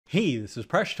Hey, this is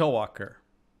Presh Talwalkar.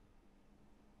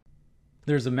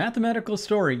 There's a mathematical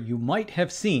story you might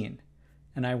have seen,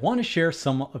 and I want to share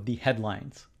some of the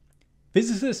headlines.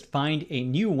 Physicists find a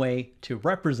new way to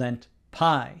represent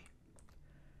pi.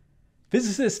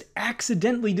 Physicists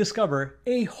accidentally discover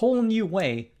a whole new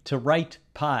way to write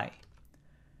pi.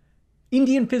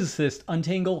 Indian physicists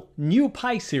untangle new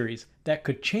pi series that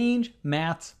could change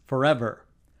maths forever.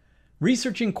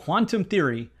 Researching quantum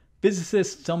theory,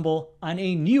 physicists stumble on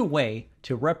a new way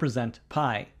to represent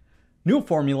pi. New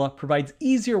formula provides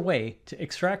easier way to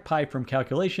extract pi from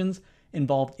calculations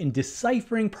involved in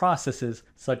deciphering processes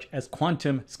such as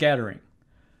quantum scattering.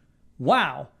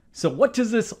 Wow, so what does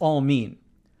this all mean?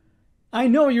 I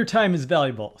know your time is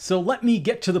valuable, so let me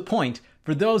get to the point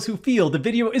for those who feel the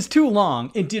video is too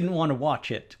long and didn't want to watch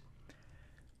it.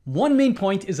 One main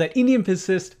point is that Indian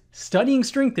physicists studying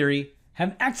string theory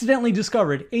have accidentally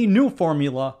discovered a new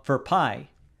formula for pi.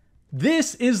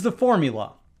 This is the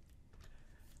formula.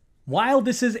 While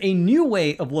this is a new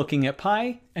way of looking at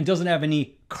pi and doesn't have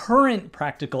any current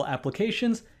practical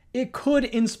applications, it could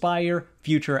inspire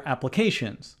future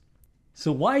applications.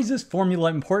 So why is this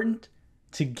formula important?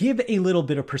 To give a little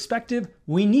bit of perspective,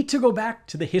 we need to go back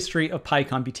to the history of pi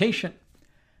computation.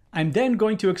 I'm then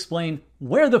going to explain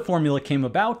where the formula came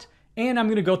about, and I'm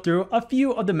going to go through a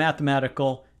few of the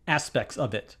mathematical aspects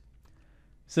of it.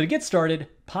 So to get started,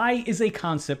 pi is a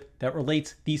concept that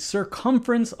relates the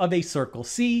circumference of a circle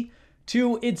C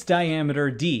to its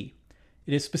diameter d.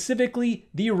 It is specifically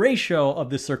the ratio of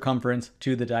the circumference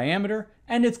to the diameter,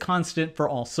 and it's constant for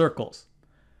all circles.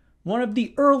 One of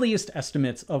the earliest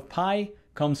estimates of pi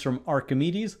comes from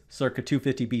Archimedes, circa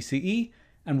 250 BCE,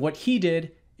 and what he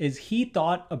did is he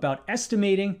thought about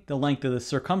estimating the length of the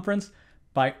circumference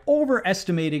by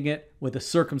overestimating it with a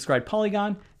circumscribed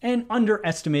polygon and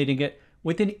underestimating it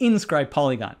with an inscribed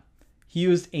polygon. He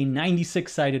used a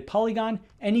 96-sided polygon,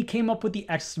 and he came up with the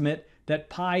estimate that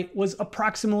pi was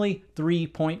approximately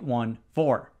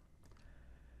 3.14.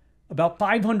 About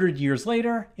 500 years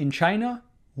later, in China,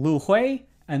 Lu Hui,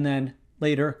 and then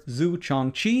later Zhu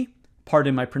Chongqi,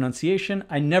 pardon my pronunciation,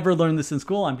 I never learned this in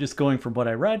school, I'm just going from what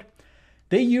I read,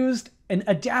 they used an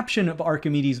adaptation of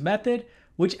Archimedes' method,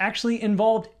 which actually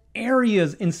involved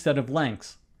areas instead of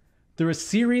lengths. Through a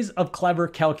series of clever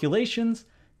calculations,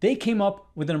 they came up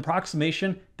with an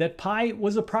approximation that pi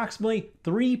was approximately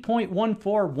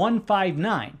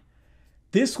 3.14159.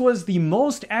 This was the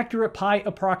most accurate pi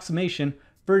approximation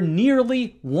for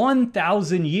nearly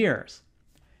 1,000 years.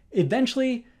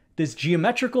 Eventually, this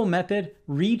geometrical method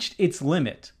reached its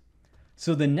limit.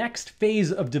 So the next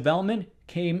phase of development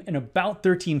came in about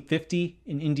 1350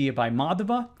 in India by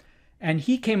Madhava, and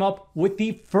he came up with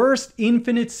the first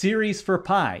infinite series for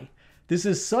pi. This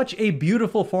is such a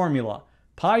beautiful formula.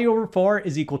 Pi over 4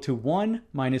 is equal to 1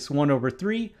 minus 1 over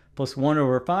 3 plus 1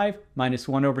 over 5 minus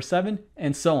 1 over 7,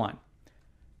 and so on.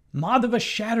 Madhava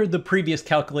shattered the previous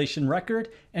calculation record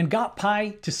and got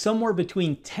pi to somewhere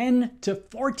between 10 to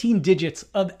 14 digits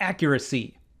of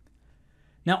accuracy.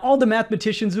 Now, all the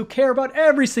mathematicians who care about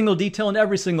every single detail and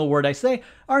every single word I say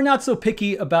are not so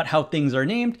picky about how things are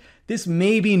named. This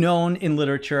may be known in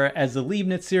literature as the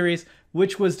Leibniz series,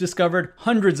 which was discovered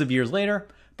hundreds of years later,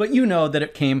 but you know that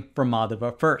it came from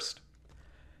Madhava first.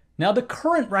 Now, the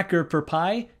current record for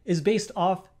pi is based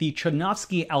off the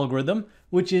Chodnovsky algorithm,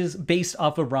 which is based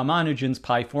off of Ramanujan's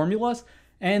pi formulas,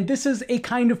 and this is a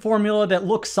kind of formula that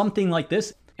looks something like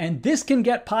this, and this can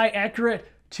get pi accurate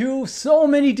to so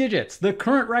many digits. The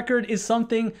current record is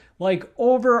something like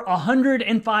over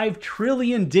 105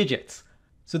 trillion digits.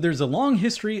 So there's a long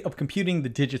history of computing the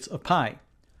digits of pi.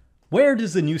 Where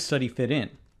does the new study fit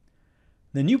in?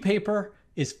 The new paper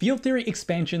is Field Theory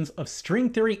Expansions of String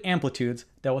Theory Amplitudes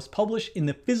that was published in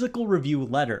the Physical Review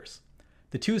Letters.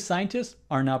 The two scientists,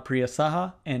 Arnab Priya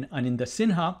Saha and Aninda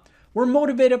Sinha, were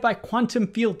motivated by quantum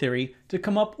field theory to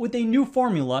come up with a new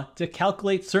formula to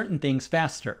calculate certain things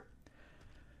faster.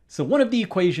 So one of the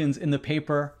equations in the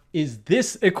paper is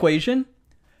this equation.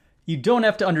 You don't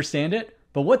have to understand it,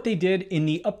 but what they did in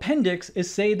the appendix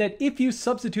is say that if you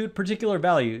substitute particular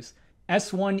values,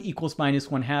 S1 equals minus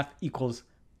 1/2 equals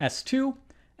S2,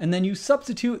 and then you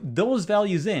substitute those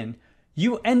values in,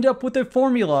 you end up with a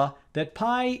formula that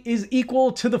pi is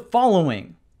equal to the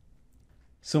following.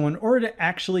 So in order to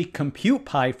actually compute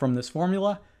pi from this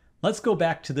formula, let's go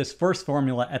back to this first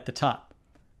formula at the top.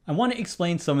 I want to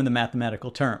explain some of the mathematical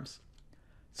terms.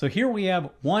 So here we have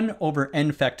 1 over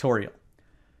n factorial.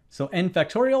 So n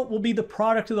factorial will be the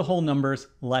product of the whole numbers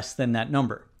less than that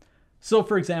number. So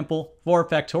for example, 4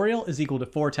 factorial is equal to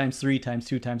 4 times 3 times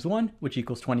 2 times 1, which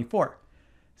equals 24.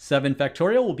 7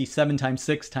 factorial will be 7 times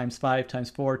 6 times 5 times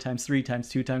 4 times 3 times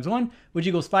 2 times 1, which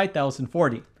equals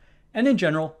 5040. And in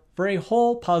general, for a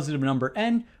whole positive number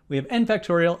n, we have n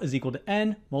factorial is equal to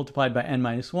n multiplied by n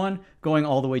minus 1, going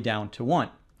all the way down to 1.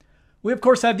 We of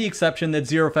course have the exception that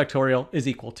 0 factorial is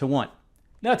equal to 1.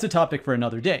 That's a topic for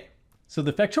another day. So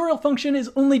the factorial function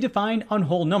is only defined on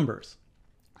whole numbers.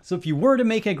 So if you were to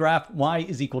make a graph y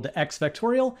is equal to x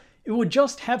factorial, it would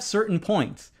just have certain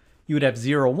points. You would have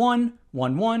 0, 1,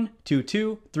 1, 1, 2,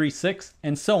 2, 3, 6,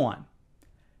 and so on.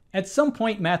 At some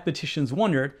point, mathematicians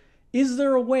wondered, is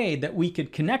there a way that we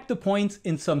could connect the points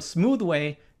in some smooth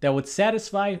way that would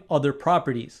satisfy other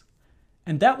properties?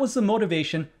 And that was the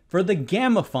motivation for the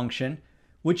gamma function,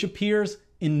 which appears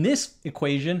in this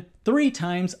equation 3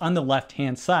 times on the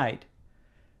left-hand side.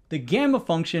 The gamma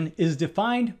function is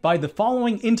defined by the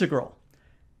following integral.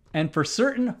 And for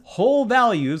certain whole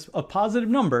values of positive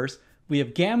numbers, we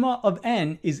have gamma of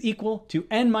n is equal to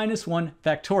n minus 1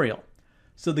 factorial.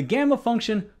 So the gamma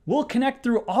function will connect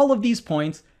through all of these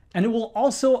points, and it will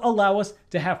also allow us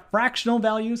to have fractional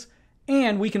values,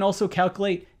 and we can also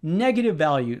calculate negative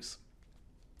values.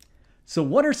 So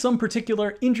what are some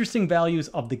particular interesting values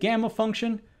of the gamma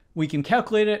function? We can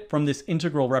calculate it from this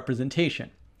integral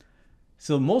representation.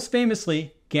 So most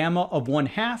famously, gamma of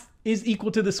 1/2 is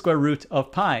equal to the square root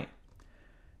of pi.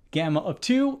 Gamma of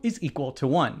 2 is equal to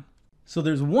 1. So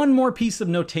there's one more piece of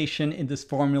notation in this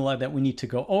formula that we need to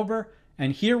go over,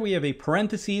 and here we have a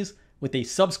parentheses with a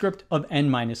subscript of n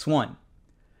minus 1.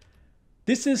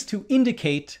 This is to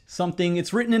indicate something,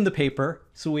 it's written in the paper,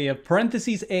 so we have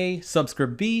parentheses a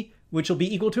subscript b, which will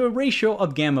be equal to a ratio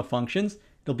of gamma functions.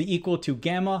 It'll be equal to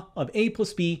gamma of a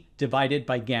plus b divided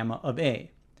by gamma of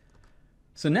a.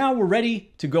 So now we're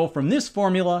ready to go from this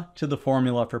formula to the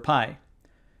formula for pi.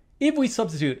 If we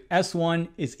substitute S1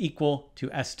 is equal to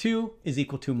S2 is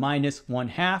equal to minus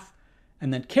 1/2,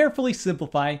 and then carefully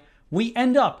simplify, we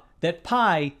end up that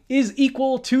pi is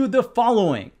equal to the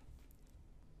following.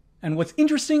 And what's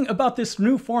interesting about this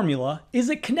new formula is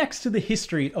it connects to the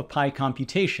history of pi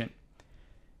computation.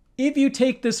 If you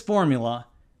take this formula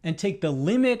and take the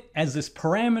limit as this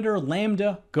parameter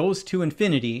lambda goes to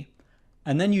infinity,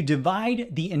 and then you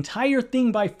divide the entire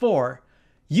thing by 4,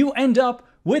 you end up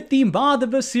with the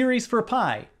Madhava series for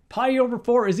pi. Pi over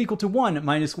 4 is equal to 1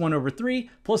 minus 1 over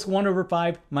 3 plus 1 over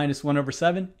 5 minus 1 over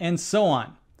 7, and so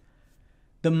on.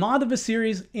 The Madhava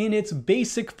series in its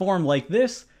basic form like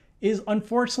this is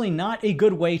unfortunately not a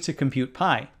good way to compute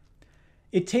pi.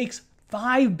 It takes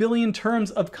 5 billion terms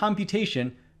of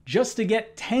computation just to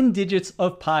get 10 digits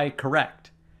of pi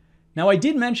correct. Now I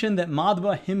did mention that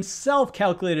Madhava himself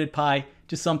calculated pi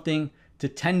to something to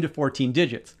 10 to 14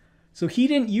 digits. So he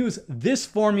didn't use this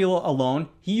formula alone,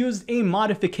 he used a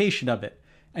modification of it.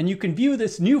 And you can view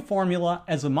this new formula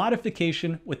as a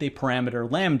modification with a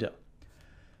parameter lambda.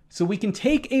 So we can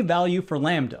take a value for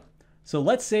lambda. So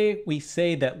let's say we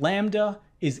say that lambda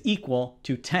is equal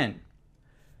to 10.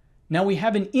 Now we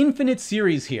have an infinite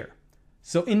series here.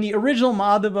 So in the original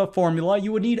Madhava formula,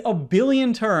 you would need a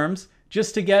billion terms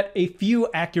just to get a few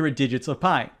accurate digits of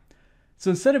pi. So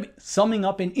instead of summing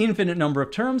up an infinite number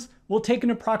of terms, we'll take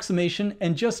an approximation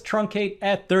and just truncate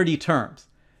at 30 terms.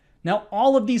 Now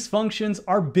all of these functions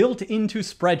are built into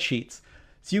spreadsheets.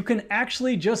 So you can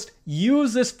actually just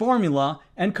use this formula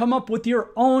and come up with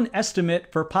your own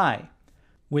estimate for pi.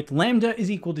 With lambda is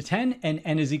equal to 10 and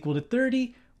n is equal to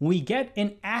 30, we get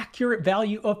an accurate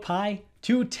value of pi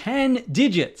to 10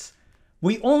 digits.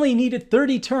 We only needed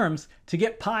 30 terms to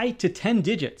get pi to 10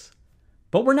 digits.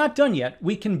 But we're not done yet.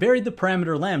 We can vary the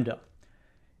parameter lambda.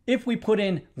 If we put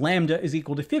in lambda is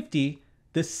equal to 50,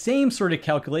 the same sort of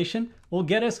calculation will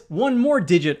get us one more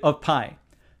digit of pi.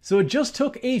 So it just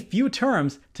took a few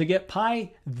terms to get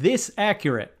pi this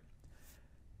accurate.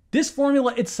 This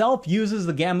formula itself uses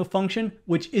the gamma function,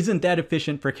 which isn't that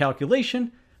efficient for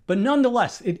calculation, but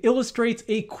nonetheless, it illustrates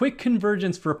a quick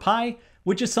convergence for pi,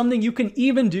 which is something you can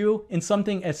even do in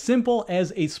something as simple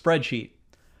as a spreadsheet.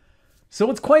 So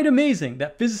it's quite amazing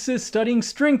that physicists studying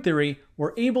string theory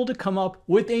were able to come up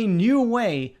with a new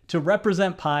way to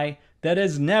represent pi that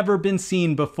has never been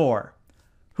seen before.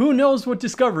 Who knows what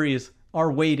discoveries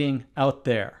are waiting out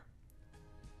there?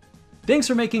 Thanks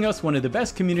for making us one of the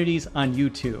best communities on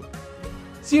YouTube.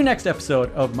 See you next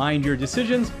episode of Mind Your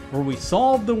Decisions, where we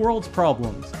solve the world's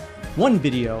problems, one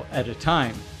video at a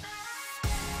time.